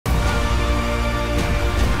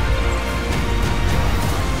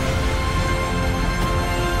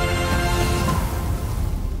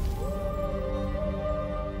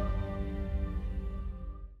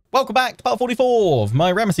Welcome back to part 44 of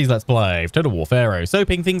My Ramesses Let's Play Total War Pharaoh. So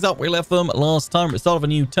picking things up, we left them last time at the start of a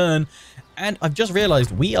new turn, and I've just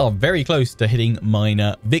realized we are very close to hitting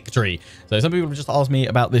minor victory. So some people have just asked me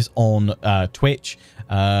about this on Twitch.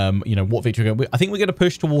 You know, what victory? I think we're going to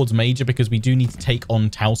push towards major because we do need to take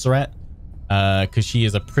on Talseret. Because she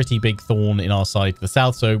is a pretty big thorn in our side to the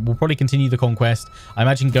south. So we'll probably continue the conquest. I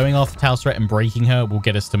imagine going after Talseret and breaking her will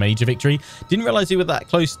get us to major victory. Didn't realize we were that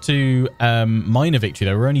close to minor victory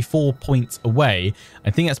though. We're only 4 points away.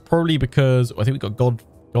 I think that's probably because I think we got God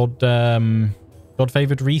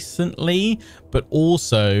favored recently, but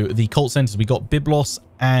also the cult centers. We got Byblos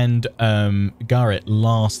and Garrett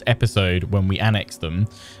last episode when we annexed them.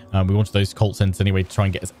 We wanted those cult centers anyway to try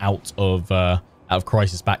and get us out of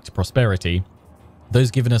crisis back to prosperity.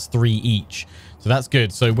 Those giving us 3 each, so that's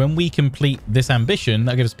good. So when we complete this ambition,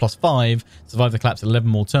 that gives us +5, survive the collapse 11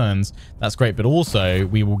 more turns. That's great, but also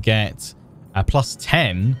we will get a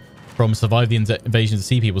 +10 from survive the invasion of the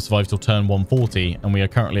sea people, survive till turn 140, and we are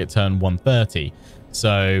currently at turn 130.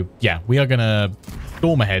 So yeah, we are gonna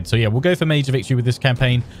storm ahead. So yeah, we'll go for major victory with this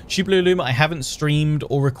campaign. Shubululum, I haven't streamed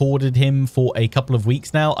or recorded him for a couple of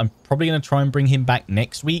weeks now. I'm probably gonna try and bring him back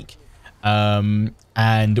next week.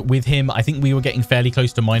 And with him, I think we were getting fairly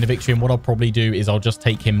close to minor victory, and what I'll probably do is I'll just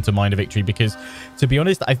take him to minor victory, because to be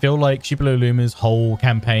honest, I feel like Shubululuma's whole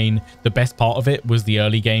campaign, the best part of it was the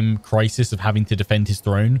early game crisis of having to defend his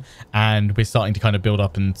throne, and we're starting to kind of build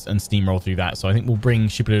up and steamroll through that. So I think we'll bring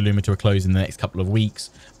Shubululuma to a close in the next couple of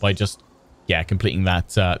weeks by just completing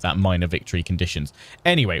that minor victory conditions.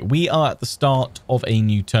 Anyway, we are at the start of a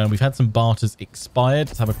new turn. We've had some barters expired.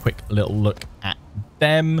 Let's have a quick little look at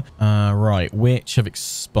them. Right, which have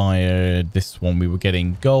expired? This one, we were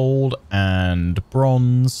getting gold and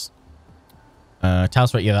bronze.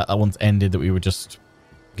 Talseret, yeah, that one's ended, that we were just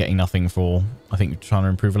getting nothing for. I think trying to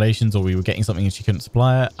improve relations, or we were getting something and she couldn't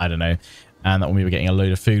supply it. I don't know. And that one we were getting a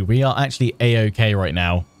load of food. We are actually A-okay right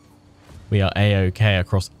now. We are A-okay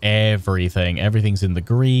across everything. Everything's in the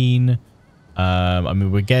green. I mean,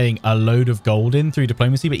 we're getting a load of gold in through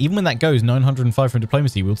diplomacy, but even when that goes 905 from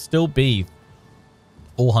diplomacy, we'll still be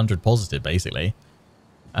 400 positive, basically.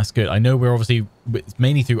 That's good. I know we're obviously, it's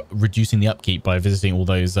mainly through reducing the upkeep by visiting all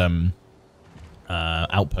those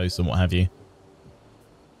outposts and what have you.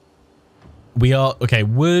 We are, okay,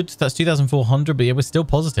 wood, that's 2,400, but yeah, we're still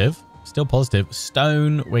positive. Still positive.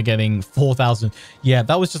 Stone, we're getting 4,000. Yeah,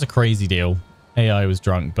 that was just a crazy deal. AI was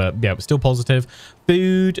drunk, but yeah, we're still positive.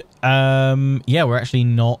 Food, yeah, we're actually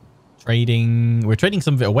not trading. We're trading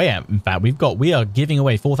some of it away. In fact, we are giving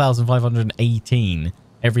away 4,518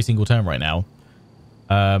 every single turn right now.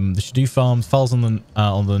 The Shadu farms, files on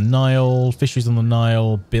the Nile, fisheries on the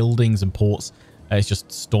Nile, buildings and ports. It's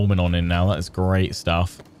just storming on in now. That is great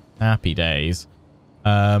stuff. Happy days.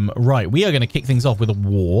 Right, we are going to kick things off with a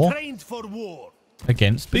war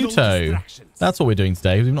against Buto. That's what we're doing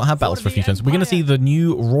today. We've not had battles for a few turns. We're going to see the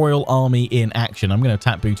new royal army in action. I'm going to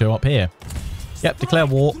attack Buto up here. Yep, declare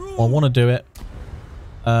war. I want to do it.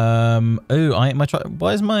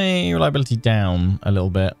 Why is my reliability down a little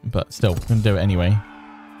bit? But still, I'm going to do it anyway.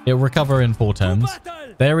 It'll recover in 4 turns.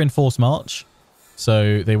 They're in force march,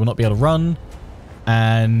 so they will not be able to run.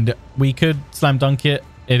 And we could slam dunk it.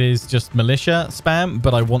 It is just militia spam,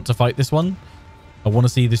 but I want to fight this one. I want to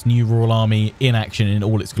see this new royal army in action in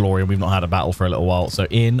all its glory, and we've not had a battle for a little while. So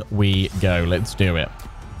in we go. Let's do it.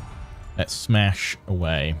 Let's smash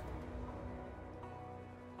away.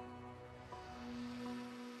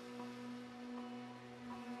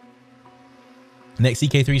 Next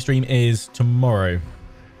CK3 stream is tomorrow.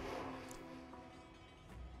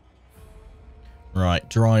 Right,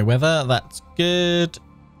 dry weather. That's good.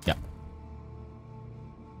 Yeah.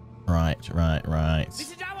 Right.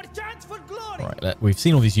 This is our chance for glory. Right, we've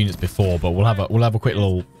seen all these units before, but we'll have a quick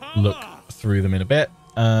little look through them in a bit.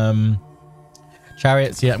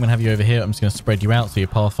 Chariots, yeah, I'm gonna have you over here. I'm just gonna spread you out so your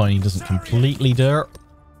pathfinding doesn't completely derp.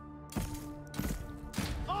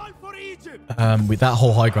 With that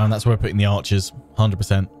whole high ground, that's where we're putting the archers.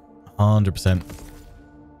 100%. 100%.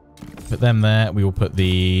 Put them there. We will put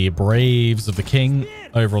the Braves of the King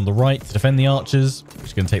over on the right to defend the archers. We're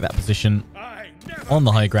just going to take that position on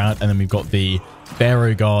the high ground. And then we've got the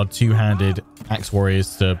Pharaoh Guard, 2-handed axe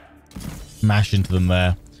warriors to smash into them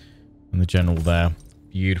there. And the general there.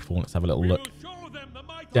 Beautiful. Let's have a little look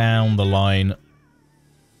down the line.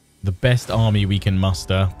 The best army we can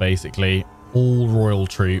muster, basically. All royal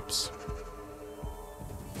troops.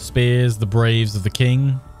 Spears, the Braves of the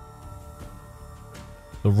King.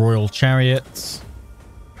 The royal chariots.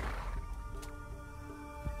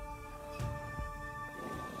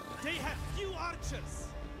 They have few archers.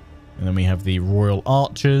 And then we have the royal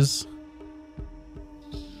archers.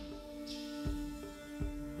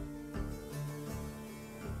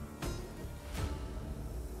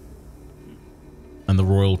 the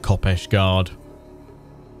Royal Kopesh Guard.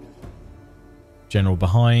 General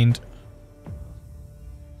behind.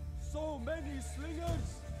 So many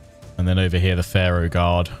slingers. And then over here, the Pharaoh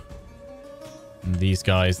Guard. And these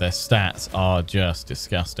guys, their stats are just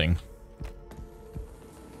disgusting.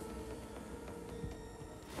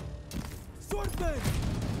 Swordsman.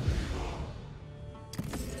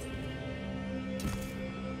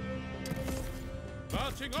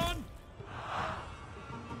 Marching on.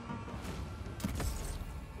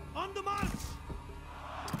 On the march.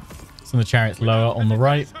 Some of the chariots lower on the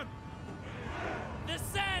right. The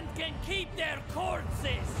sand can keep their corpses.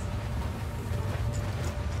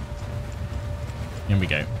 Here we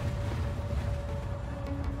go.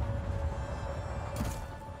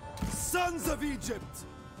 Sons of Egypt.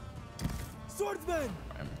 Swordsmen.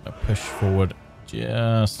 I'm gonna push forward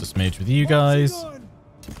just a smidge with you guys.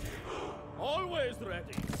 Always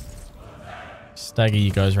ready. Stagger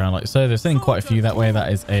you guys around like so. They're sending quite a few that way.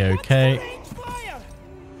 That is a-okay.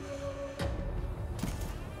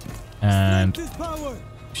 And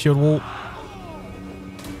shield wall.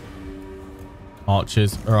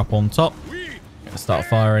 Archers are up on top. Gonna start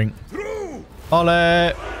firing. Ole!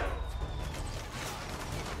 I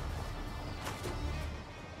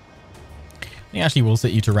think actually will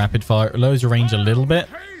set you to rapid fire. It lowers your range a little bit.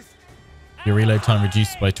 Your reload time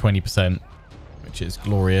reduces by 20%, which is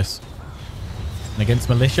glorious. And against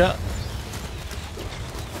militia,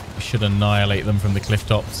 we should annihilate them from the cliff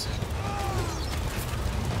tops.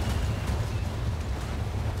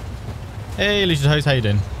 Hey, Lucius Host, how you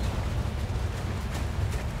doing?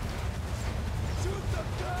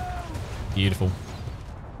 Beautiful.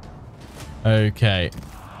 Okay.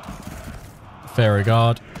 Pharaoh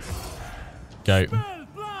Guard. Go.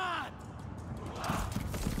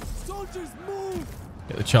 Soldiers move.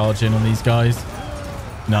 Get the charge in on these guys.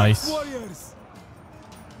 Nice. Warriors.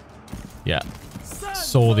 Yeah.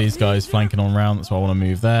 Saw these guys flanking on round. That's why I want to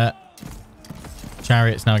move there.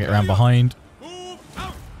 Chariots now get around behind.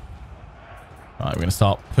 Right, we're going to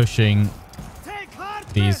start pushing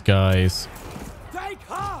these guys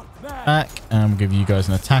back. And we'll give you guys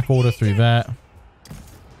an attack order through there.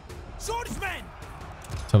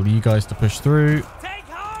 Tell you guys to push through.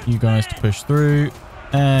 You guys to push through.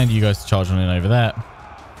 And you guys to charge on in over there.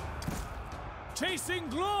 Chasing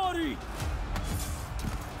glory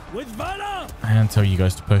with valor. And tell you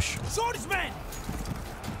guys to push. Swordsmen.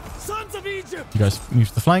 Sons of Egypt. You guys move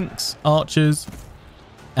to the flanks. Archers.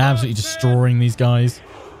 Absolutely destroying these guys.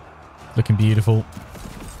 Looking beautiful.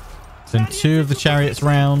 Send two of the chariots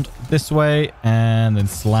round this way. And then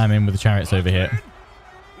slam in with the chariots over here.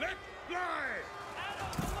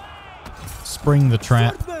 Spring the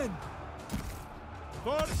trap.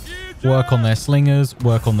 Work on their slingers.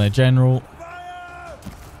 Work on their general.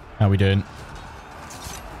 How we doing?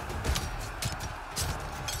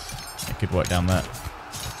 Yeah, good work down there.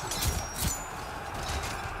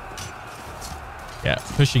 Yeah,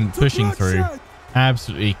 pushing through.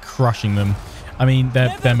 Absolutely crushing them. I mean,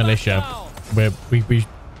 they're militia. We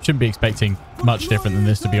shouldn't be expecting much different than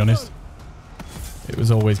this, to be honest. It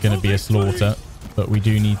was always going to be a slaughter. But we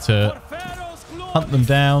do need to hunt them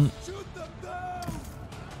down.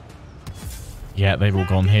 Yeah, they've all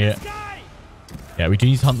gone here. Yeah, we do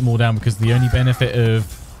need to hunt them all down because the only benefit of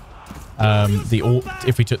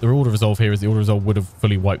if we took the Order of Resolve here is the Order of Resolve would have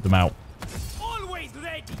fully wiped them out. Always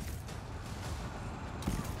ready.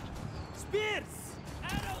 Spears.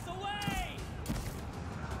 Arrows away.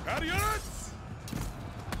 Chariots.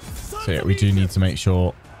 So yeah, we do need to make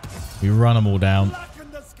sure we run them all down.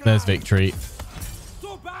 There's victory.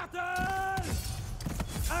 To battle.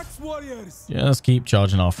 Axe warriors. Yeah, let's keep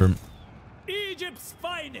charging after them. Egypt's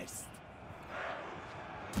finest.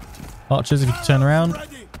 Archers, if you could turn around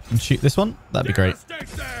and shoot this one, that'd be great.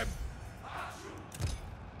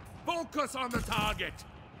 Focus on the target.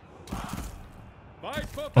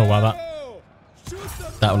 Oh wow,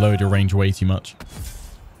 that lowered your range way too much.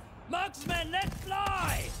 Marksmen, let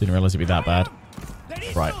fly. Didn't realize it'd be that bad.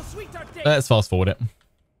 Right, let's fast forward it.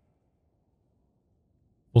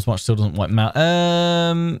 Force March still doesn't wipe them out.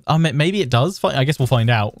 I mean, maybe it does. I guess we'll find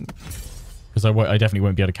out. Because I definitely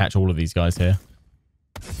won't be able to catch all of these guys here.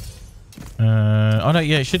 Oh no,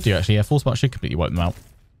 yeah, it should do actually. Yeah, Force March should completely wipe them out.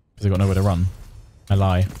 Because they've got nowhere to run. I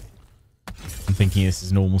lie. I'm thinking this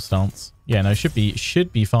is normal stance. Yeah, no, should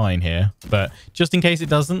be fine here. But just in case it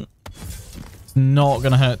doesn't, it's not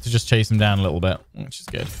going to hurt to just chase them down a little bit, which is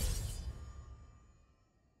good.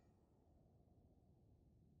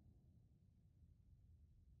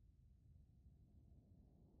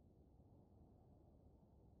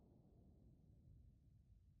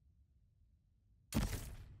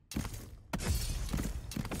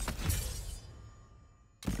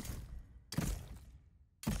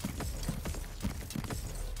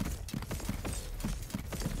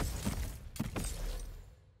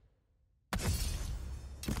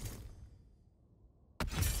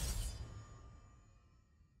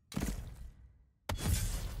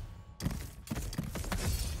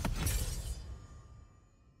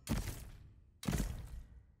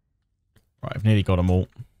 I've nearly got them all.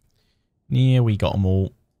 Yeah, we got them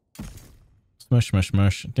all. Smush, smush,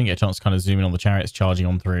 smush. Didn't get a chance to kind of zoom in on the chariots charging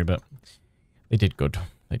on through, but they did good.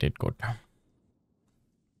 They did good.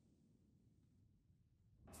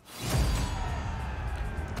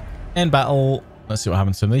 End battle. Let's see what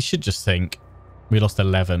happens to them. They should just sink. We lost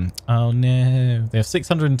 11. Oh no. They have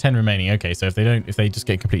 610 remaining. Okay, so if they just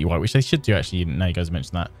get completely wiped, which they should do actually, now you guys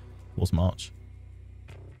mentioned that. Towards March.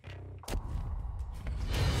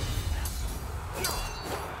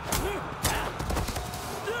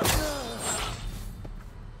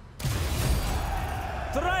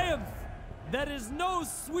 Triumph! There is no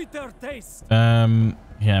sweeter taste. Yeah, I mean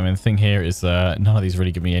the thing here is none of these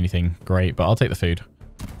really give me anything great, but I'll take the food.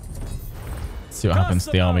 See what happens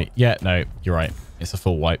to the army. Yeah, no, you're right. It's a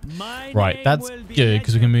full wipe. Right, that's good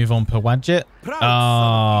because we can move on per Wadjet.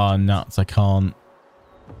 Ah, nuts. I can't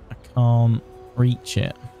reach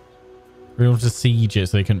it. We're able to siege it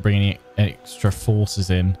so they couldn't bring any extra forces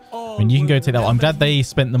in. I mean, you can go take that one. I'm glad they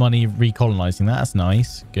spent the money recolonizing that. That's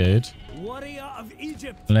nice. Good. Warrior of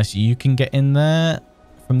Egypt. Unless you can get in there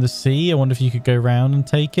from the sea. I wonder if you could go around and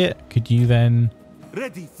take it. Could you then...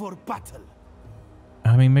 Ready for battle.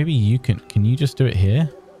 I mean, maybe you can. Can you just do it here?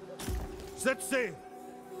 Set sail.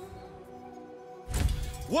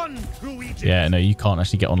 One through Egypt. Yeah, no, you can't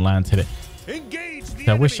actually get on land to hit it. Engage the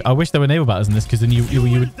enemy. I wish there were naval battles in this because then you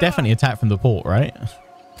would definitely attack from the port, right?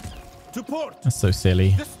 To port. That's so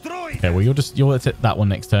silly. Destroy. Okay, well you'll hit that one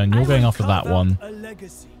next turn. You're going after that one.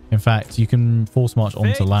 In fact, you can force march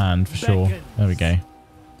onto land for sure. There we go.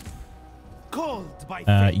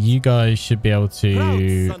 You guys should be able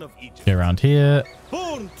to go around here.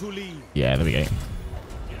 Yeah, there we go.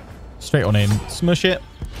 Straight on in. Smush it.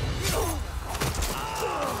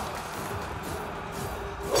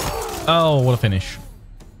 Oh, what a finish.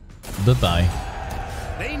 Goodbye.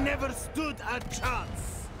 They never stood a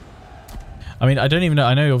chance. I mean, I don't even know.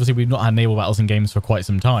 I know obviously we've not had naval battles in games for quite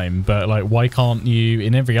some time, but like, why can't you,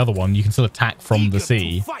 in every other one, you can still attack from the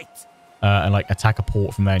sea and like attack a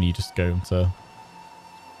port from there and you just go to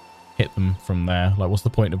hit them from there. Like, what's the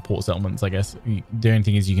point of port settlements, I guess? The only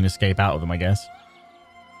thing is you can escape out of them, I guess.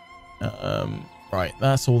 Right,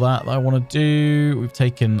 that's all that I want to do. We've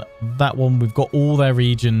taken that one. We've got all their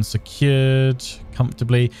regions secured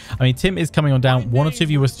comfortably. I mean, Tim is coming on down. One or two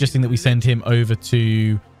of you were suggesting that we send him over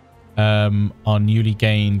to our newly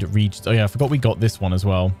gained regions. Oh yeah, I forgot we got this one as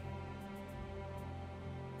well.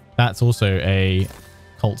 That's also a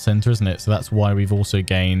cult center, isn't it? So that's why we've also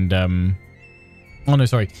gained... Oh no,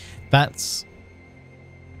 sorry. Was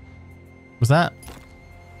that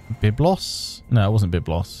Byblos? No, it wasn't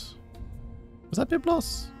Byblos. Was that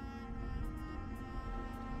Byblos?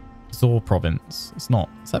 Zor province. It's not.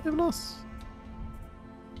 Is that Byblos?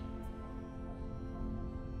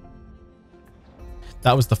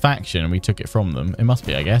 That was the faction and we took it from them. It must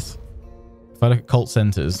be, I guess. If I look at cult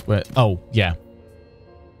centers where... Oh, yeah.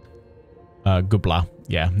 Gubla.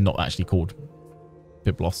 Yeah, not actually called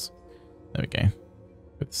Byblos. There we go.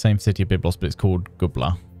 The same city of Byblos, but it's called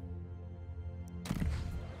Gubla.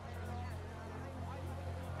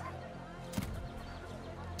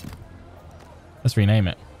 Let's rename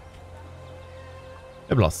it.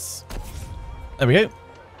 Byblos. There we go.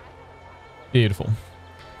 Beautiful.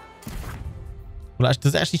 Well, actually,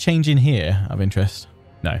 does it actually change in here of interest?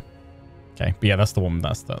 No. Okay. But yeah, that's the one.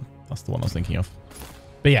 That's the one I was thinking of.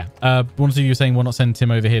 But yeah, one of you were saying, why not send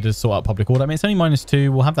Tim over here to sort out public order? I mean, it's only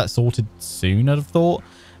 -2. We'll have that sorted soon, I'd have thought.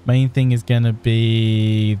 Main thing is going to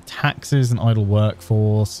be taxes and idle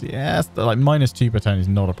workforce. Yeah, like -2 per turn is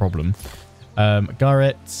not a problem.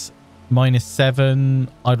 Garrett, -7.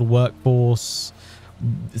 Idle workforce.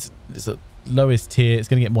 It's a lowest tier. It's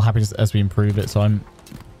going to get more happiness as we improve it. So I'm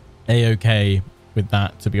A-okay with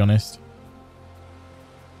that, to be honest.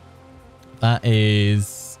 That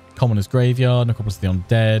is Commoner's Graveyard, Necropolis of the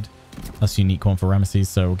Undead. That's a unique one for Ramesses,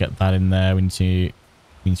 so we'll get that in there. We need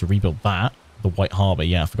to rebuild that. The White Harbour,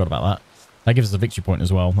 yeah, I forgot about that. That gives us a victory point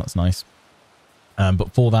as well. That's nice.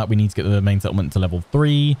 But for that, we need to get the main settlement to level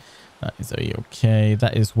 3. That is okay.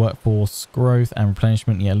 That is workforce growth and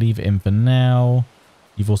replenishment. Yeah, leave it in for now.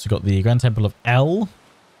 You've also got the Grand Temple of El,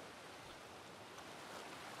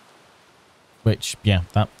 which, yeah,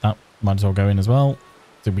 that might as well go in as well.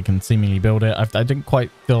 So we can seemingly build it. I didn't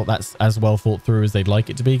quite feel that's as well thought through as they'd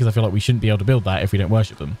like it to be, because I feel like we shouldn't be able to build that if we don't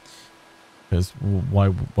worship them. Because why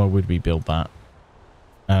would we build that?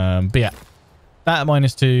 But yeah, that at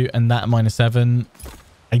 -2 and that at -7.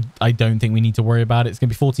 I don't think we need to worry about it. It's going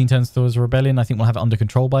to be 14 turns towards a rebellion. I think we'll have it under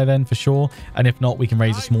control by then for sure. And if not, we can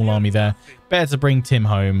raise a small army there. Better to bring Tim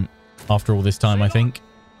home after all this time, I think.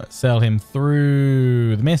 Let's sail him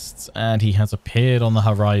through the mists, and he has appeared on the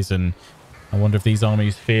horizon. I wonder if these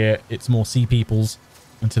armies fear it's more sea peoples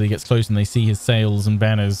until he gets close and they see his sails and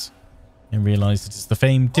banners and realize that it's the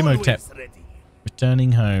famed Timotep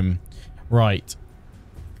returning home. Right.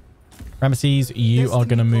 Ramesses, you are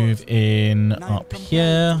going to move in up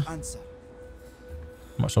here. How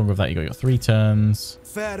much longer of that? You got your 3 turns.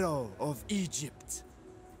 Pharaoh of Egypt.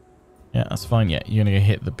 Yeah, that's fine. Yeah, you're going to go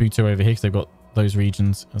hit the Buto over here because they've got those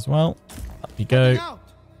regions as well. Up you go.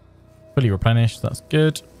 Fully replenished. That's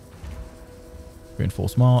good.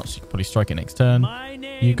 Reinforced march. You can probably strike it next turn.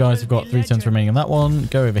 You guys have got 3 turns remaining on that one.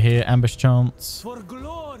 Go over here. Ambush chance.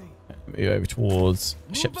 Move over towards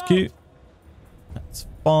ship's queue. That's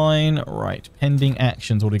fine. Right. Pending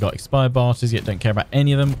actions. Already got expired barters. Yet don't care about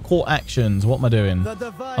any of them. Court actions. What am I doing?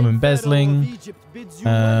 I'm embezzling. You're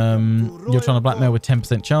trying to blackmail with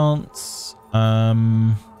 10% chance.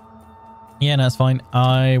 Yeah, no, that's fine.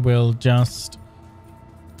 I will just...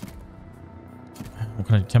 What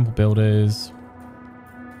can I do? Temple builders.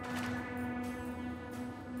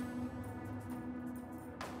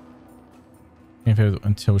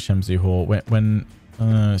 Until Shemzu Hall. When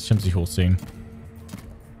Shemzu Hall soon.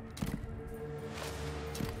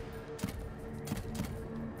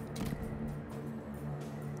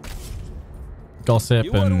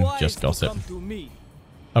 Gossip and just gossip.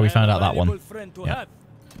 Oh, we found out that one. Yeah.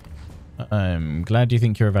 I'm glad you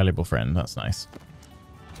think you're a valuable friend. That's nice.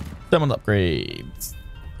 Summon upgrades.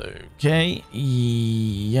 Okay.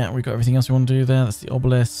 Yeah, we got everything else we want to do there. That's the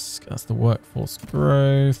obelisk. That's the workforce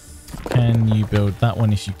growth. Can you build that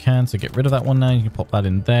one? Yes, you can. So get rid of that one now. You can pop that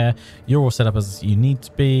in there. You're all set up as you need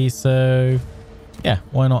to be. So, yeah,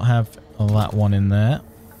 why not have that one in there?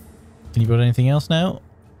 Can you build anything else now?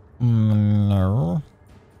 No.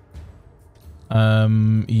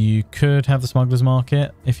 You could have the smuggler's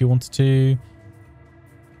market if you wanted to.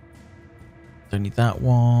 Don't need that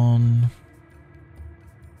one.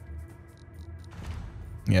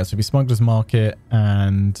 Yeah, so it'd be smuggler's market,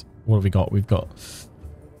 and what have we got? We've got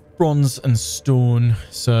bronze and stone.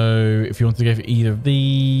 So if you want to go for either of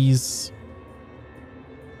these,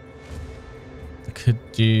 I could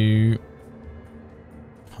do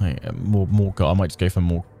more gold. I might just go for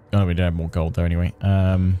more. Oh, we don't have more gold there anyway.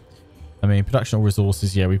 I mean, production or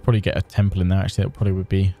resources. Yeah, we probably get a temple in there. Actually, that probably would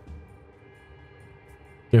be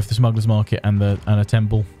go for the smuggler's market and a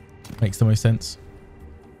temple. Makes the most sense.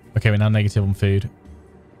 Okay, we're now negative on food.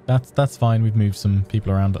 That's fine. We've moved some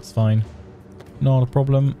people around. That's fine. Not a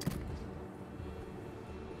problem.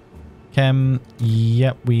 Chem.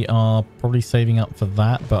 Yep, we are probably saving up for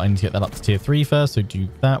that, but I need to get that up to tier 3 first. So do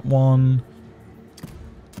that one.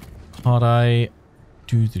 Hard eye.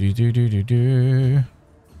 Do.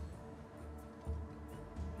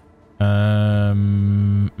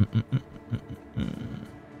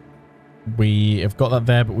 We have got that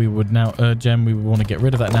there, but we would now gem. We would want to get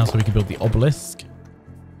rid of that now so we can build the obelisk.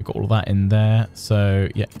 We've got all of that in there. So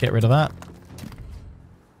yeah, get rid of that.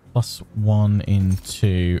 +1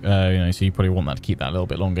 into so you probably want that to keep that a little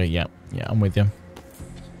bit longer. Yeah, I'm with you.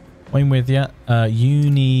 I'm with you.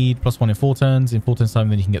 You need +1 in 4 turns. In 4 turns time,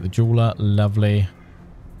 then you can get the jeweler. Lovely.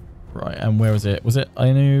 Right, and where was it? Was it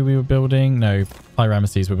I knew we were building? No, My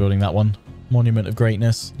Ramesses, we're building that one. Monument of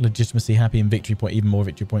Greatness. Legitimacy, happy, and victory point. Even more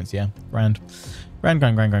victory points, yeah. Grand. Grand.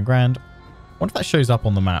 I wonder if that shows up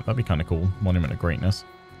on the map. That'd be kind of cool. Monument of Greatness.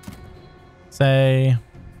 Say...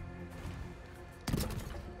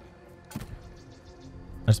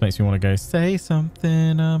 That just makes me want to go, say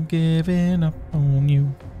something, I'm giving up on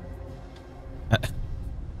you.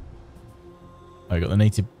 I got the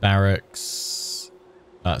native barracks.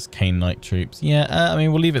 That's Canaanite troops. Yeah, I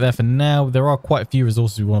mean, we'll leave it there for now. There are quite a few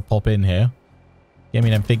resources we want to pop in here. Get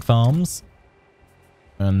me them big farms.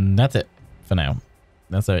 And that's it for now.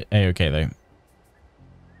 That's a-okay, though.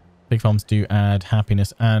 Big farms do add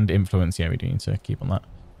happiness and influence. Yeah, we do need to keep on that.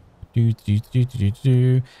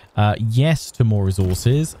 Yes to more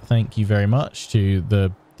resources. Thank you very much to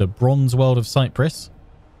the bronze world of Cyprus.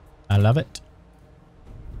 I love it.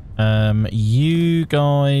 You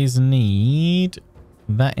guys need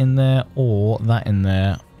that in there or that in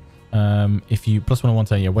there. If you +1 on 1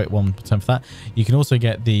 turn, yeah, wait 1 turn for that. You can also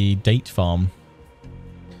get the date farm.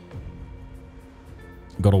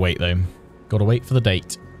 Gotta wait though. Gotta wait for the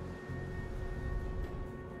date.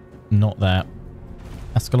 Not that.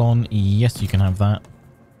 Ascalon, yes, you can have that.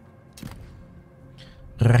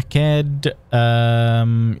 Raked, you're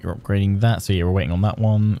upgrading that, so yeah, we're waiting on that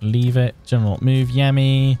one. Leave it. General move.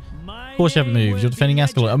 Yami. Of course you haven't moved. You're defending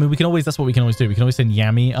Ascalon. I mean, we can always, that's what we can always do. We can always send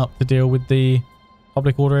Yami up to deal with the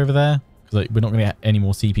public order over there. Because like, we're not going to get any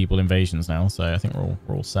more sea people invasions now, so I think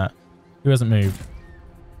we're all set. Who hasn't moved?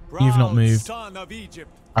 You've not moved. Son of Egypt.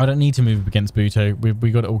 I don't need to move against Buto.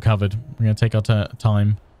 We got it all covered. We're going to take our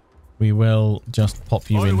time. We will just pop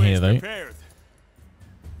you in here, though. Prepared.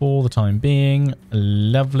 For the time being.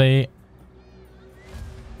 Lovely.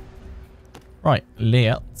 Right,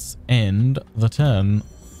 let's end the turn.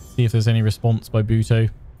 See if there's any response by Buto.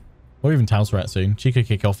 Or even Talsrat soon. She could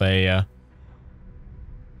kick off a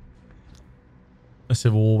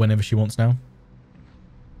civil war whenever she wants now.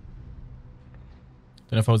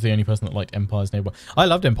 Don't know if I was the only person that liked Empire's naval. I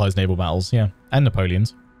loved Empire's naval battles, yeah. And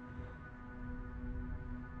Napoleon's.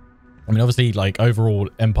 I mean, obviously, like, overall,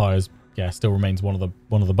 Empire's, yeah, still remains one of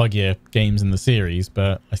the buggier games in the series,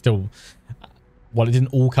 but I still... While it didn't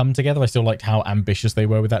all come together, I still liked how ambitious they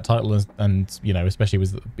were with that title, and you know, especially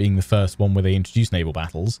with being the first one where they introduced naval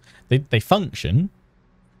battles. They function,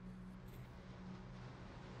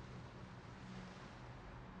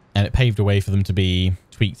 and it paved a way for them to be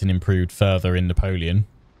tweaked and improved further in Napoleon.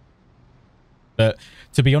 But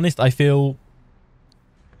to be honest, I feel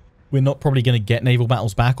we're not probably going to get naval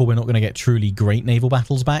battles back, or we're not going to get truly great naval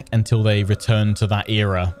battles back until they return to that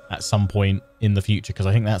era at some point in the future, because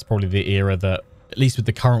I think that's probably the era that, at least with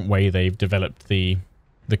the current way they've developed the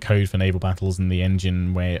code for naval battles and the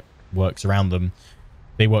engine where it works around them,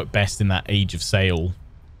 they work best in that Age of Sail,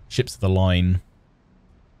 ships of the line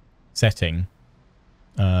setting.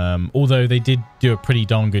 Although they did do a pretty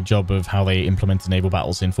darn good job of how they implemented naval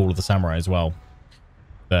battles in Fall of the Samurai as well,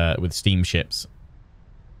 with steamships.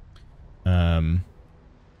 And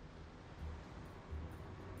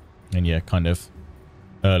yeah, kind of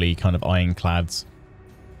early kind of ironclads.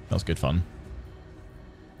 That was good fun.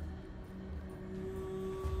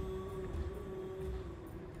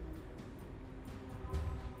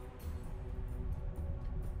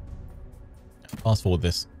 Fast forward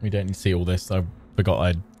this. We don't need to see all this. I forgot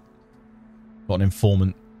I'd got an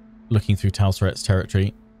informant looking through Talsret's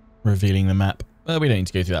territory, revealing the map. We don't need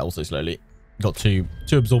to go through that also slowly. Got too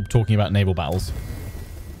absorbed talking about naval battles.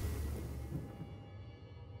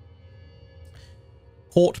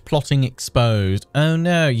 Court plotting exposed. Oh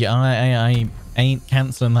no, yeah, I ain't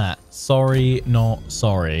cancelling that. Sorry, not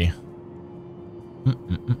sorry.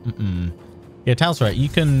 Yeah, Talsret, you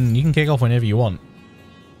can kick off whenever you want.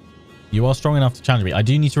 You are strong enough to challenge me. I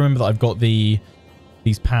do need to remember that I've got these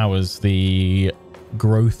powers, the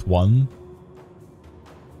growth one.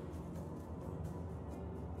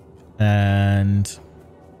 And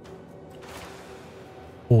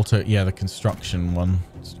auto, yeah, the construction one.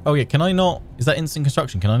 Oh yeah, can I not, is that instant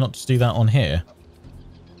construction? Can I not just do that on here?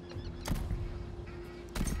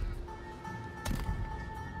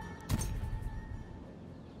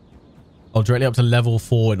 Oh, directly up to level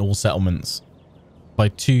 4 in all settlements. By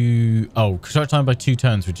 2... Oh, construction time by 2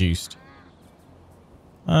 turns reduced.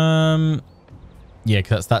 Yeah,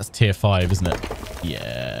 because that's tier 5, isn't it?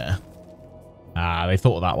 Yeah. Ah, they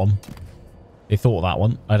thought of that one. They thought of that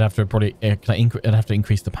one. I'd have to probably... I'd have to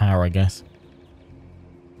increase the power, I guess.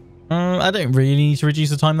 I don't really need to reduce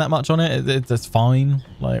the time that much on it. That's fine.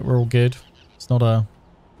 Like, we're all good. It's not a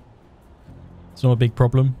big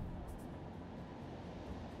problem.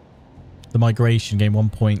 The migration gain 1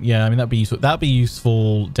 point. Yeah, I mean, that'd be useful. That'd be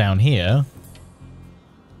useful down here.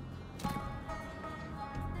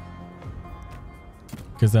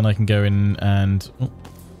 Because then I can go in and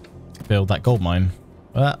build that gold mine.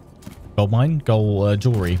 Gold mine? Gold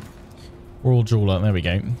jewelry. Royal jeweler. There we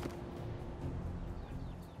go.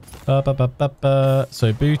 So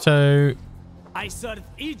Buto. I serve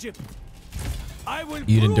Egypt. I will.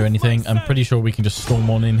 You didn't do anything. I'm pretty sure we can just storm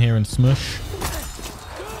on in here and smush.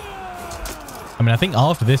 I mean, I think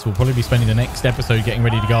after this, we'll probably be spending the next episode getting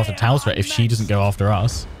ready to go after Talsret if she doesn't go after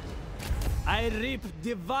us. I reap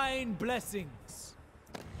divine blessings.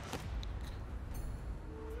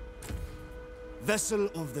 Vessel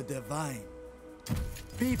of the divine.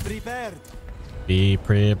 Be prepared. Be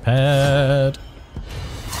prepared.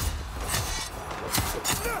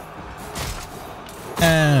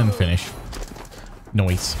 And finish.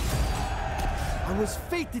 Noise. I was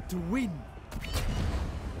fated to win.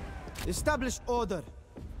 Establish order.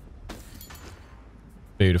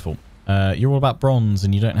 Beautiful. You're all about bronze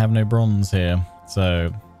and you don't have no bronze here.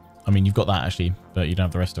 So, I mean, you've got that actually, but you don't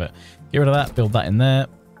have the rest of it. Get rid of that. Build that in there.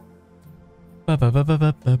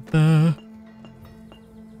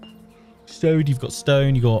 Stone. You've got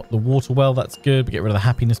stone. You've got the water well. That's good. But get rid of the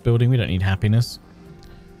happiness building. We don't need happiness.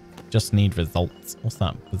 Just need results. What's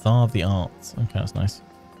that? Bazaar of the Arts. Okay, that's nice.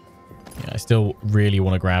 Yeah, I still really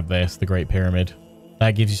want to grab this, the Great Pyramid.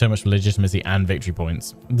 That gives you so much legitimacy and victory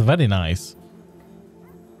points. It's very nice.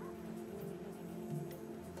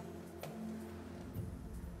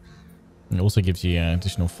 It also gives you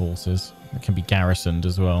additional forces. It can be garrisoned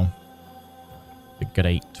as well. The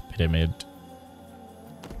Great Pyramid.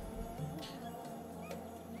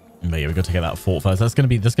 But yeah, we've got to get that fort first. That's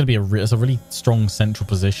a really strong central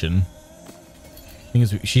position. Thing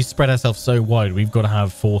is, she's spread herself so wide. We've got to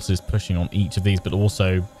have forces pushing on each of these, but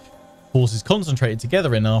also forces concentrated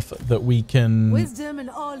together enough that we can Wisdom in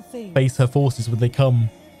all things. face her forces when they come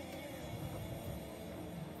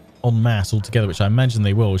en masse all together, which I imagine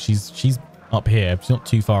they will. She's up here. She's not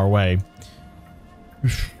too far away.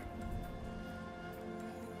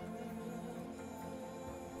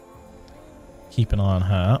 Keep an eye on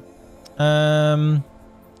her.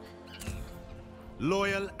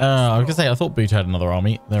 Loyal. I was gonna say, I thought Boot had another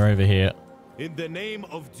army. They're over here. In the name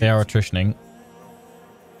of They are attritioning.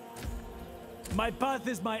 My path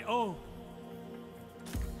is my own.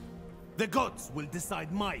 the gods will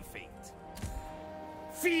decide my fate.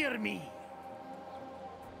 Fear me.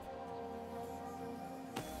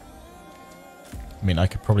 I mean, I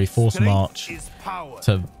could probably force Strength march is power.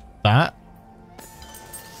 to that.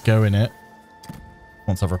 Go in it.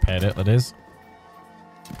 Once I've repaired it, that is.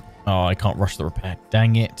 Oh, I can't rush the repair.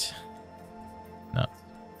 Dang it. No.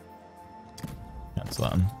 Cancel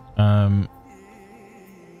that one.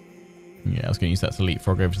 Yeah, I was going to use that to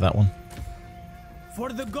leapfrog over to that one.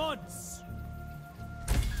 For the gods.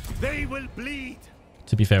 They will bleed.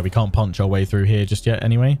 To be fair, we can't punch our way through here just yet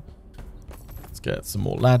anyway. Let's get some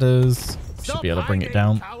more ladders. Should be able to bring it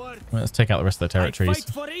down. Let's take out the rest of their territories. I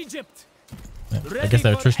fight for Egypt. I guess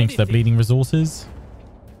they're attritioning to their bleeding resources.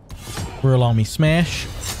 Royal Army smash.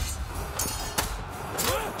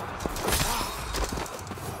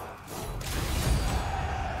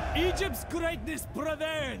 Egypt's greatness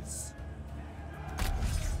prevails.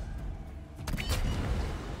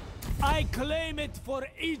 I claim it for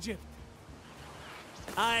Egypt.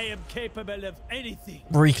 I am capable of anything.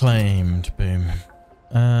 Reclaimed. Boom.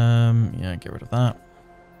 Yeah, get rid of that.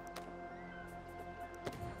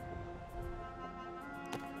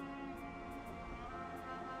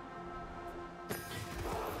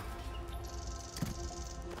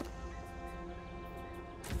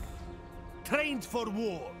 Trained for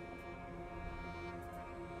war.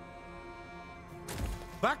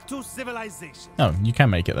 Back to civilization. Oh, you can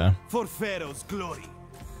make it there. For Pharaoh's glory.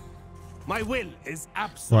 My will is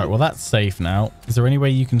absolute. Right, well that's safe now. Is there any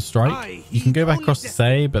way you can strike? You can go back across to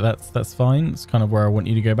say, but that's fine. It's kind of where I want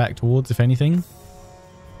you to go back towards, if anything.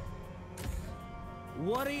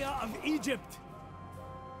 Warrior of Egypt.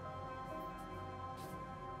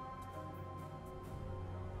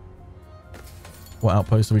 What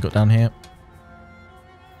outpost have we got down here?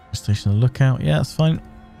 Station of lookout. Yeah, that's fine.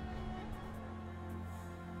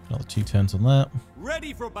 Another 2 turns on that.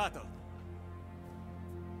 Ready for battle.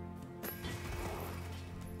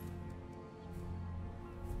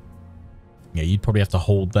 Yeah, you'd probably have to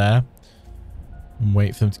hold there and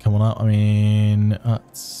wait for them to come on up. I mean,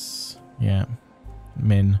 that's, yeah,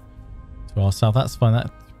 Min to our south. That's fine.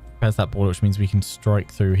 That prepares that border, which means we can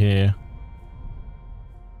strike through here.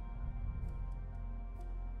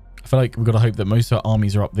 I feel like we've got to hope that most of our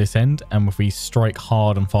armies are up this end, and if we strike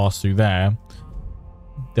hard and fast through there,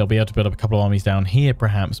 they'll be able to build up a couple of armies down here,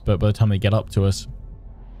 perhaps. But by the time they get up to us,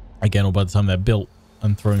 again, or by the time they're built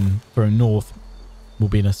and thrown north, we'll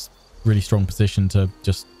be in a really strong position to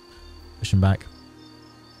just push them back.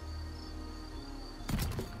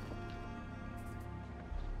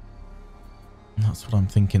 That's what I'm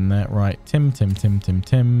thinking there. Right, Tim.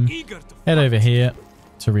 Head over here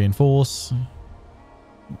to reinforce.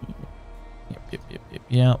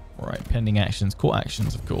 Yep. Right, pending actions, court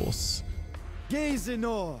actions, of course. Gaze in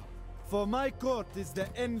awe, for my court is the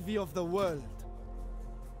envy of the world.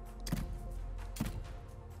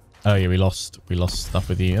 Oh yeah, we lost stuff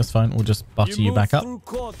with you. That's fine. We'll just butter you back up. Through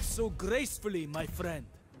court so gracefully, my friend.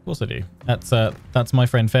 Of course I do. That's my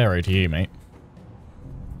friend Pharaoh to you, mate.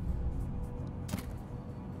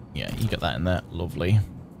 Yeah, you get that in there. Lovely.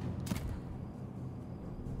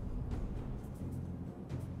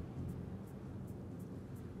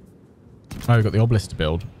 Oh, we've got the obelisk to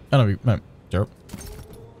build. Oh no, no, Gerald.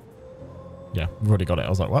 Yeah, we've already got it. I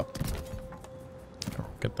was like, what? Oh,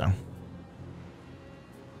 good though.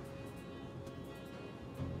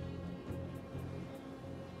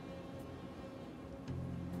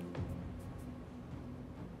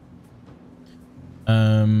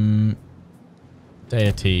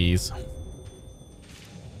 Deities.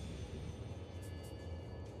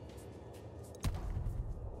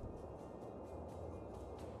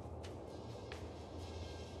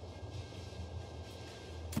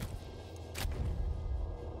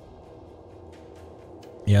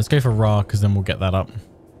 Yeah, let's go for Ra, because then we'll get that up.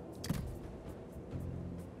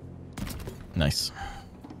 Nice.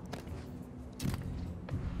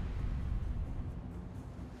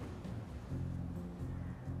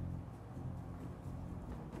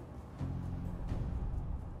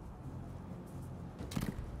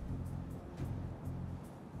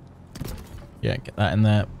 Yeah, get that in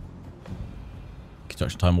there.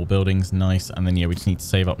 Construction time, more buildings. Nice. And then, yeah, we just need to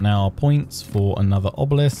save up now our points for another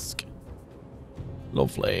obelisk.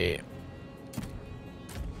 Lovely.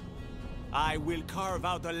 I will carve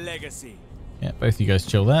out a legacy. Yeah, both of you guys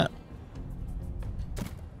chill there.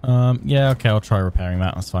 Yeah, okay, I'll try repairing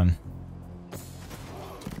that. That's fine.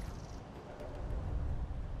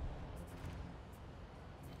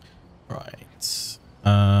 Right.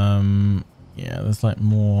 Yeah, there's like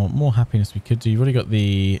more happiness we could do. You've already got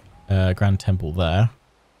the Grand Temple there.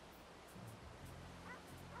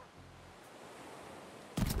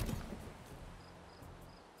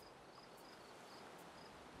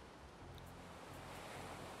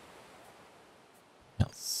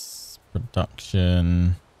 Yes,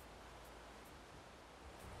 production.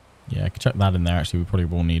 Yeah, I could chuck that in there. Actually, we probably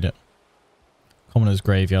will need it. Commoner's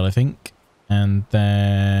Graveyard, I think. And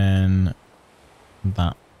then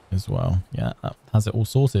that as well. Yeah, that has it all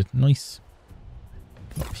sorted. Nice.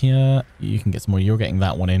 Up here, you can get some more. You're getting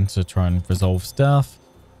that one in to try and resolve stuff.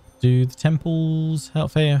 Do the temples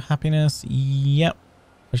help for happiness? Yep.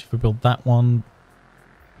 Especially if we build that one.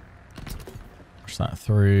 Push that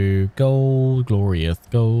through. Gold. Glorious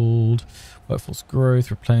gold. Workforce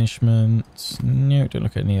growth. Replenishment. No, don't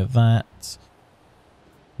look at any of that.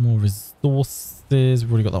 More resources.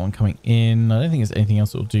 We've already got that one coming in. I don't think there's anything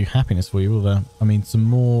else that will do happiness for you, will there? I mean,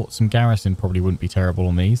 some garrison probably wouldn't be terrible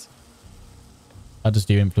on these. I'll just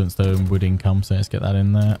do influence though and wood income, so let's get that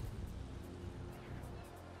in there.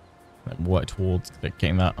 Then work towards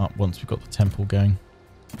getting that up once we've got the temple going.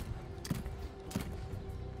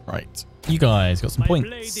 Right. You guys got some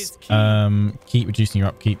points. Keep reducing your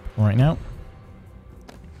upkeep right now.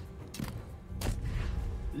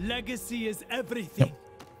 Legacy is everything. Yep.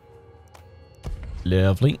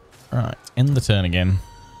 Lovely. Right, end the turn again.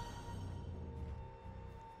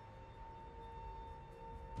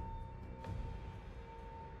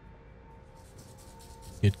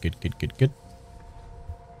 Good, good, good, good, good.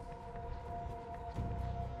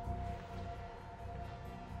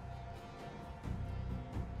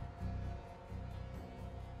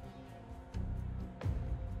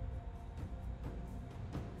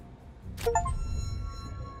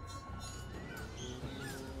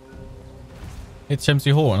 It's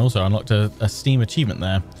Chemsey Hall, and also unlocked a Steam achievement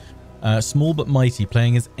there. Small but mighty,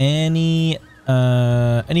 playing as any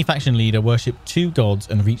faction leader, worship 2 gods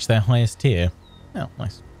and reach their highest tier. Oh,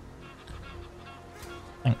 nice.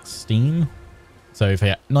 Thanks, Steam. So,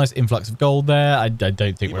 yeah, nice influx of gold there. I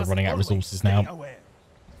don't think we're running out of resources now.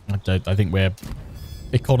 I think we're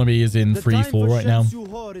economy is in free fall right now.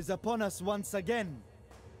 Is upon us once again.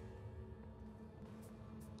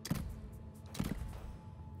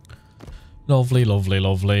 Lovely, lovely,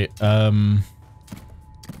 lovely.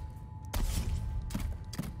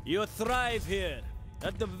 You thrive here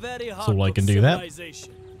at the very heart all I of can do there.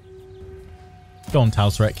 civilization. Go on,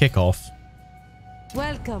 Talsret, kick off.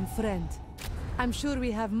 Welcome, friend. I'm sure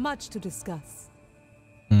we have much to discuss.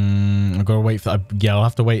 I've got to wait for that. Yeah, I'll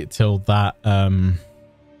have to wait till that that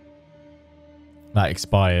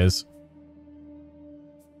expires.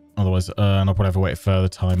 Otherwise, and I'll probably have to wait a further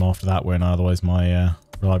time after that when otherwise my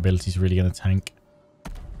reliability is really going to tank.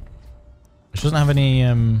 She doesn't have any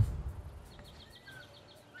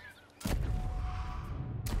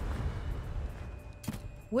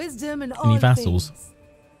Wisdom and any vassals.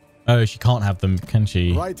 Oh, she can't have them, can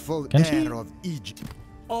she? Rightful Can she? heir of Egypt.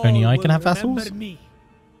 Only I All can have will vassals? remember me.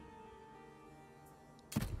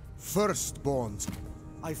 Firstborns.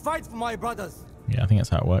 I fight for my brothers. Yeah, I think that's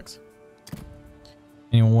how it works.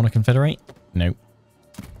 Anyone want to confederate? No.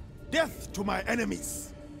 Death to my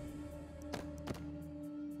enemies.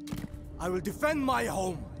 I will defend my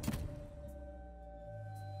home.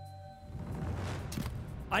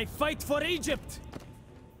 I fight for Egypt.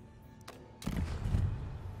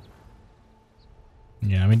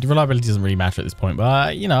 Yeah, I mean, reliability doesn't really matter at this point,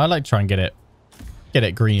 but you know, I like to try and get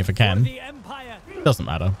it green if I For can. the Empire. Doesn't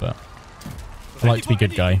matter, but I like to be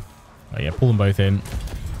good guy. Oh yeah, pull them both in.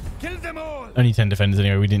 Kill them all. Only 10 defenders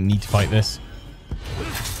anyway. We didn't need to fight this.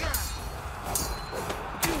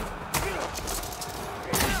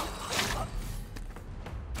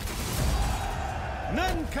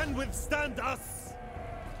 None can withstand us.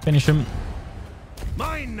 Finish him.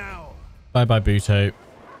 Mine now. Bye bye, Buto.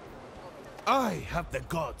 I have the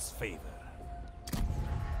gods' favor.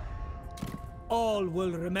 All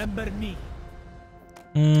will remember me.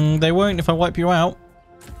 They won't if I wipe you out.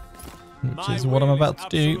 Which My is what I'm will about is to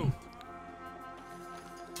do. absolute.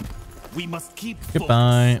 We must keep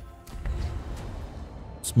Goodbye.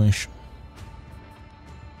 Smoosh.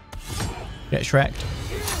 Get Shrek'd.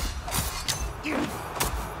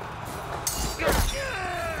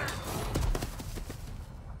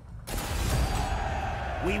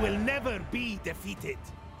 We will never be defeated.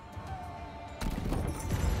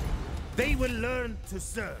 They will learn to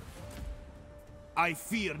serve. I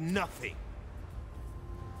fear nothing.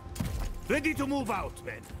 Ready to move out,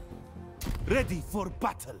 men. Ready for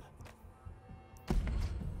battle.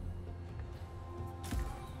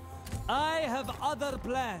 I have other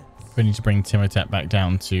plans. We need to bring Timotep back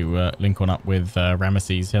down to link on up with Ramesses.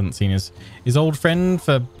 He hasn't seen his old friend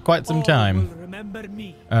for quite some time. Remember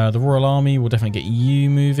me. The Royal Army will definitely get you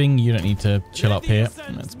moving. You don't need to chill up here.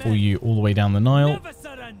 Let's pull you all the way down the Nile. Never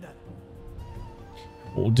surrender.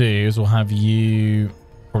 What we'll do is we'll have you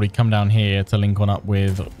probably come down here to link on up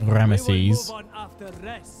with Ramesses. Move on after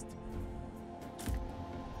rest.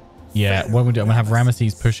 Yeah, what we'll do, I'm going to have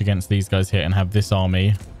Ramesses push against these guys here and have this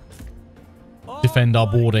army defend our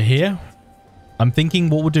border here. I'm thinking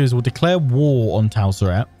what we'll do is we'll declare war on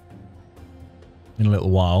Tal'Sareth in a little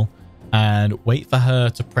while and wait for her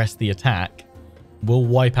to press the attack. We'll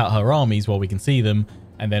wipe out her armies while we can see them,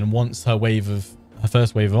 and then once her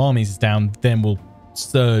first wave of armies is down, then we'll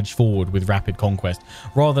surge forward with rapid conquest.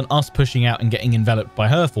 Rather than us pushing out and getting enveloped by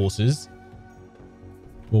her forces,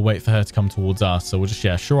 we'll wait for her to come towards us. So we'll just,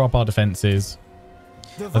 yeah, shore up our defenses.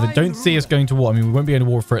 I don't see us going to war. I mean, we won't be going to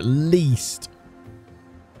war for at least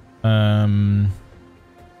 4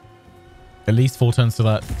 turns till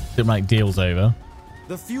that diplomatic deal's over.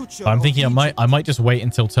 The future I'm thinking I might just wait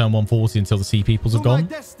until turn 140 until the sea peoples have gone.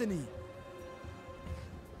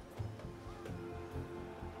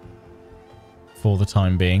 For the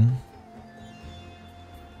time being.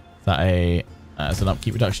 Is that as an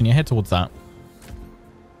upkeep reduction? Yeah, head towards that.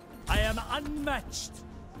 I am unmatched.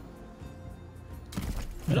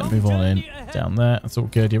 Yeah, move on in down there. That's all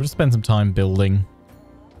good. Yeah, we'll just spend some time building.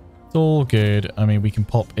 It's all good. I mean, we can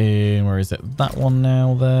pop in. Where is it? That one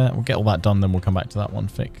now there. We'll get all that done. Then we'll come back to that one,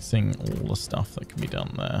 fixing all the stuff that can be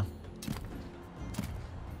done there.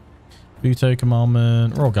 Buto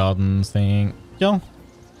commandment. Royal Gardens thing. Yeah.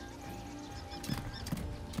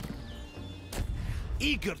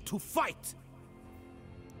 Eager to fight.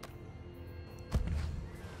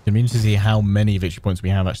 It'll be interesting to see how many victory points we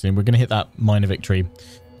have, actually. And we're going to hit that minor victory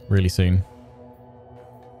really soon.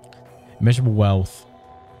 Immeasurable wealth.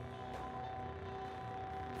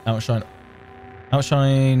 Outshine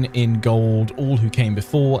in gold all who came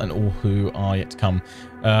before and all who are yet to come.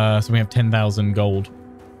 So we have 10,000 gold.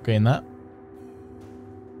 Gain that.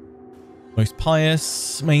 Most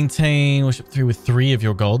pious. Maintain worship 3 with 3 of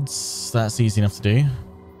your gods. That's easy enough to do.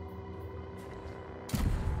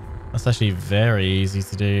 That's actually very easy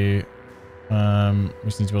to do. We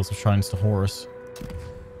just need to build some shrines to Horus.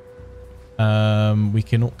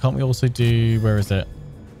 Can't we also do, where is it?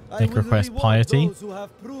 Make request piety.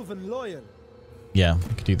 Yeah,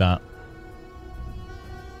 we could do that.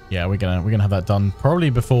 Yeah, we're gonna have that done probably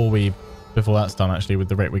before that's done, actually, with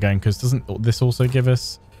the rate we're going, because doesn't this also give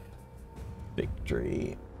us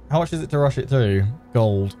victory? How much is it to rush it through?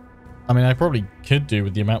 Gold. I mean, I probably could do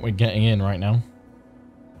with the amount we're getting in right now.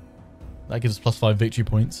 That gives us +5 victory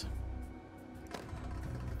points.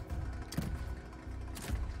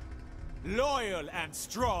 Loyal and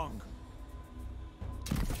strong.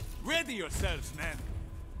 Ready yourselves, men.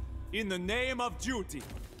 In the name of duty.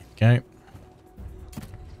 Okay.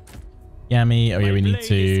 Yami. Oh yeah, we need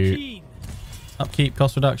to upkeep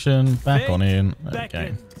cost reduction. Back on in.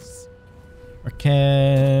 Okay.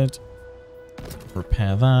 Repaired.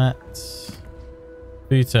 Repair that.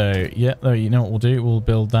 Buto. Yeah, though, you know what we'll do? We'll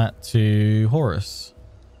build that to Horus.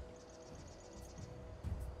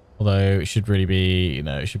 Although it should really be,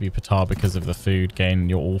 it should be Ptah because of the food gain.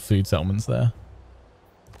 Your all food settlements there.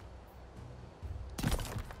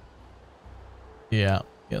 Yeah,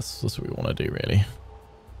 yes, that's what we want to do, really.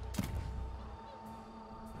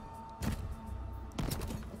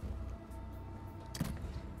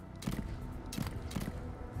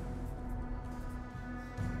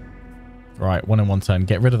 Right, 1 in 1 turn.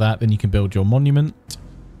 Get rid of that, then you can build your monument.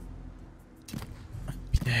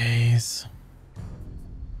 Happy days.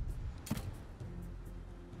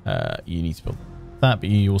 You need to build that, but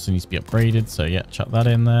you also need to be upgraded. So yeah, chuck that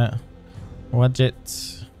in there.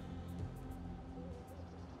 Widget.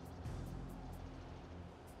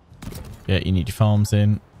 Yeah, you need your farms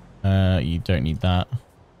in. You don't need that.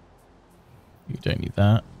 You don't need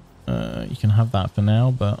that. You can have that for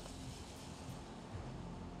now, but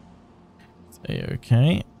it's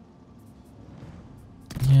okay.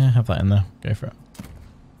 Yeah, have that in there. Go for it.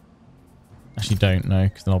 Actually, don't know,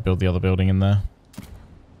 because then I'll build the other building in there.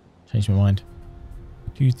 Change my mind.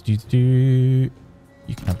 You can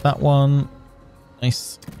have that one.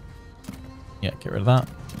 Nice. Yeah, get rid of that.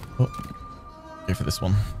 Oh. Go for this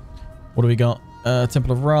one. What do we got?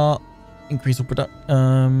 Temple of Ra. increase all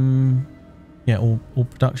all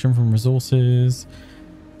production from resources.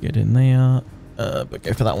 Get in there. But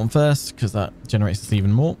go for that one first because that generates us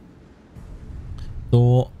even more.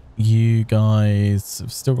 Thought you guys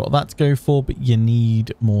have still got that to go for, but you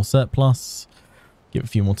need more surplus. Give it a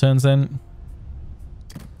few more turns then.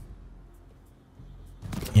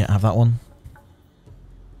 Yeah, have that one.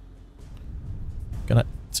 Got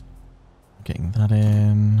it. Getting that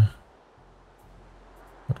in.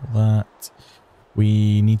 Got all that.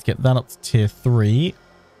 We need to get that up to tier 3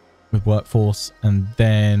 with workforce, and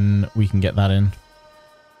then we can get that in.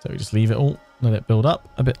 So we just leave it all, let it build up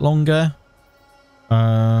a bit longer. What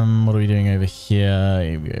are we doing over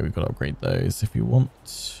here? We've got to upgrade those if you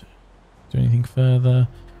want. Do anything further?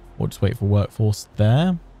 Or just wait for workforce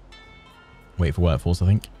there. Wait for workforce, I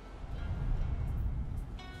think.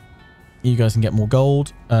 You guys can get more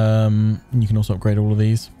gold. And you can also upgrade all of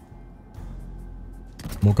these.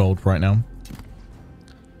 More gold right now.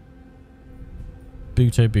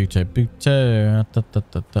 Buto.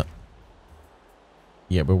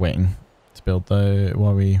 Yeah, we're waiting to build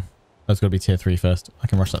though. That's got to be tier 3 first. I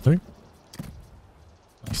can rush that through.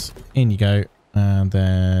 Nice. In you go. And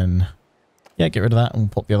then, yeah, get rid of that and we'll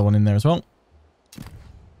pop the other one in there as well.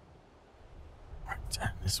 Right,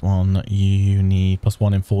 this one, you need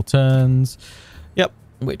 +1 in 4 turns. Yep,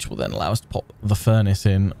 which will then allow us to pop the furnace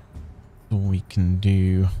in. We can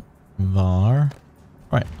do there.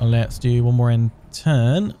 Right, let's do one more in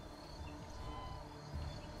turn.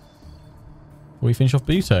 Before we finish off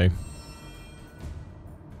Buto.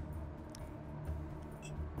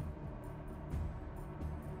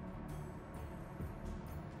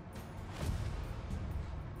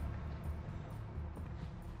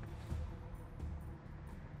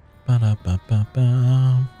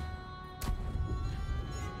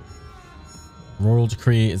 Royal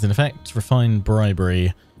decree is in effect. Refined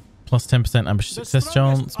bribery. Plus 10% ambitious success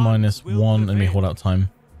chance. -1 enemy holdout time.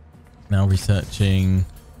 Now researching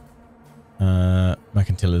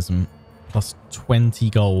mercantilism. Plus 20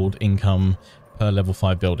 gold income per level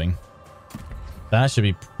 5 building. That should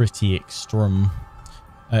be pretty extreme.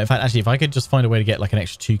 In fact, actually, if I could just find a way to get like an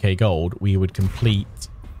extra 2k gold, we would complete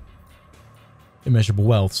immeasurable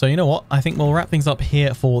wealth. So you know what? I think we'll wrap things up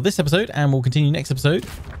here for this episode, and we'll continue next episode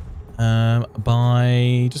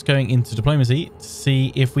by just going into diplomacy to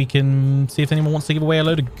see if anyone wants to give away a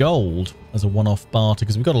load of gold as a one-off barter,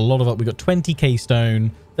 because we've got a lot of it. We've got 20k stone,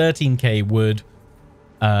 13k wood,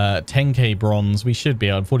 10k bronze. We should be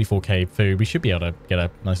able, 44k food. We should be able to get a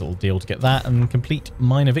nice little deal to get that and complete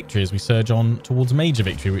minor victory as we surge on towards major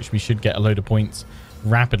victory, which we should get a load of points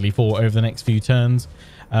rapidly for over the next few turns.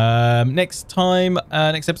 Next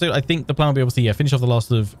episode, I think the plan will be obviously finish off the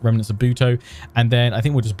last of remnants of Buto, and then I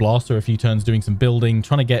think we'll just blast through a few turns doing some building,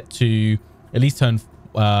 trying to get to at least turn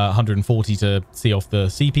 140 to see off the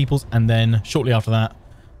sea peoples, and then shortly after that,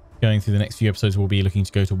 going through the next few episodes, we'll be looking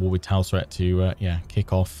to go to war with Talsret to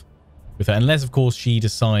kick off with her, unless of course she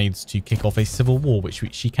decides to kick off a civil war, which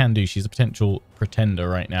she can do. She's a potential pretender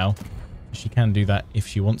right now. She can do that if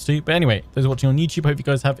she wants to. But anyway, those watching on YouTube, hope you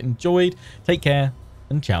guys have enjoyed. Take care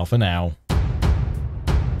and ciao for now.